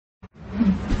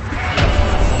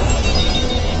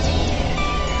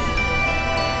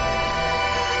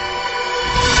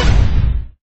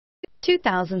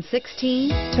2016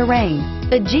 Terrain.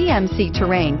 The GMC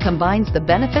Terrain combines the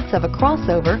benefits of a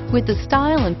crossover with the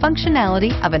style and functionality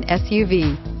of an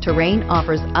SUV. Terrain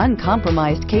offers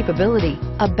uncompromised capability,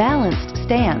 a balanced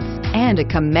stance, and a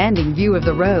commanding view of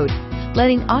the road,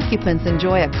 letting occupants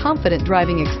enjoy a confident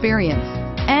driving experience.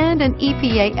 And an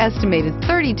EPA estimated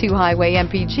 32 highway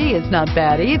MPG is not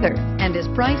bad either, and is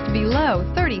priced below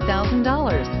 $30,000.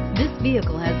 This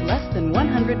vehicle has less than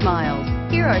 100 miles.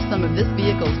 Here are some of this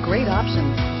vehicle's great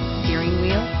options: steering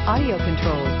wheel audio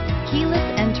controls, keyless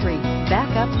entry,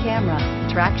 backup camera,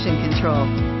 traction control,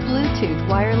 Bluetooth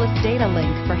wireless data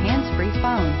link for hands-free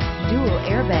phone, dual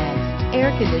airbags,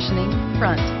 air conditioning,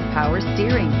 front, power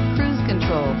steering, cruise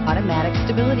control, automatic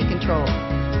stability control.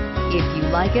 If you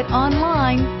like it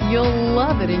online, you'll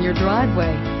love it in your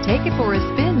driveway. Take it for a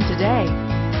spin today.